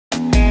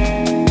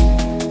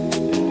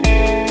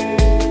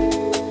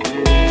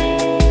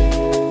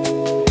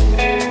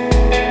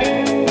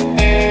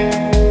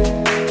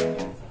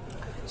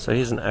So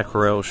here's an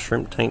Aquarel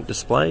shrimp tank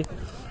display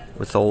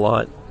with a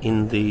light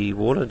in the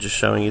water, just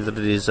showing you that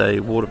it is a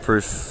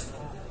waterproof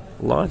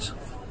light.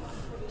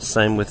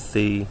 Same with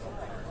the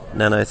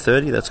Nano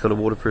 30, that's got a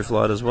waterproof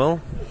light as well.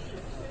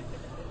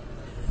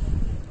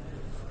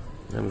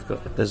 And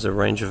there's a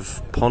range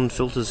of pond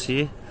filters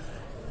here,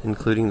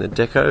 including the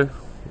Deco,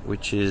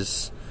 which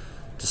is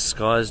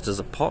disguised as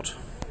a pot.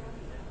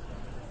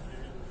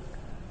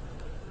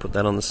 Put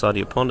that on the side of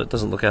your pond, it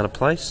doesn't look out of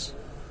place.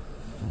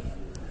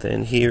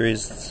 Then here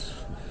is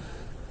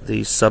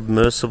the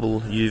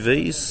submersible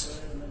UVs.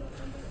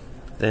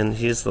 Then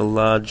here's the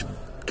large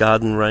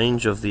garden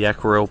range of the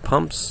Aquarel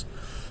pumps,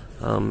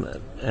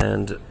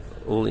 and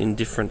all in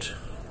different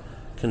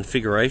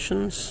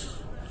configurations,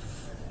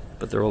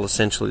 but they're all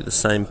essentially the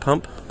same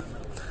pump,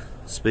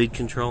 speed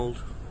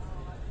controlled.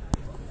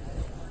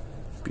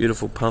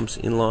 Beautiful pumps,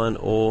 inline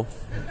or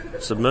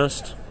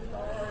submersed,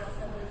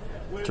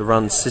 to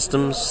run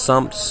systems,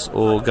 sumps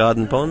or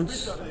garden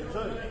ponds.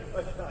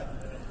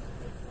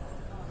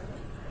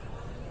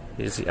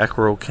 Here's the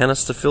Aquarel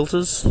canister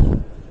filters.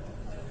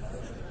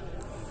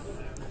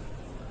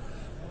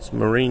 It's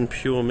marine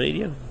pure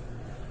media.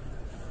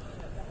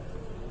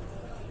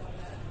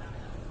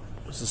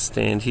 There's a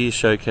stand here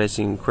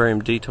showcasing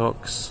aquarium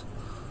detox,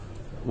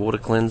 water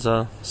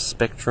cleanser,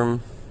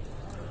 spectrum,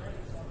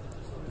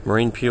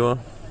 marine pure,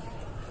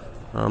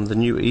 the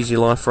new Easy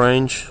Life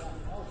range,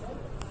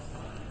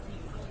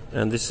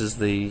 and this is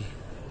the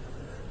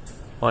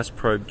ice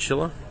probe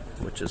chiller,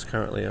 which is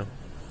currently a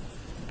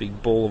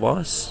big ball of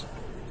ice.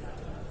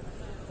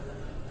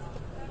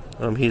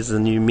 Here's the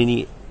new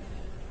mini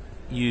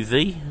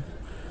UV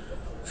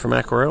from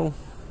Aquarel.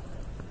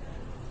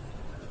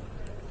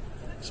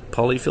 It's a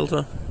poly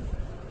filter.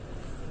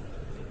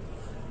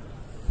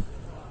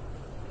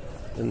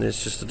 And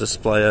there's just a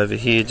display over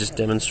here just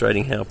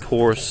demonstrating how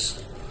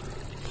porous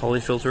poly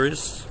filter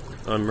is.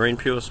 Marine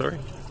pure, sorry.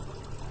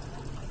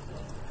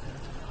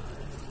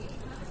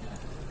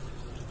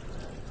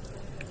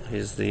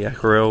 Here's the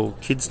Aquarel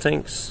kids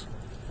tanks.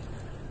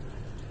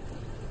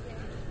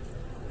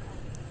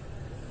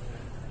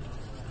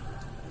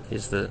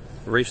 Here's the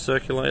reef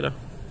circulator,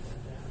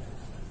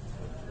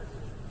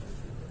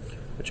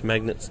 which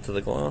magnets to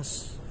the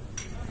glass.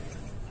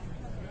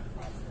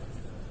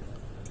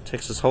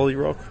 Texas Holy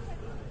Rock.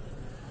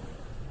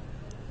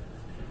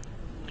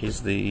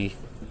 Here's the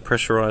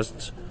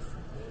pressurized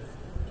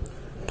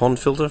pond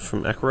filter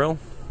from Aquarel.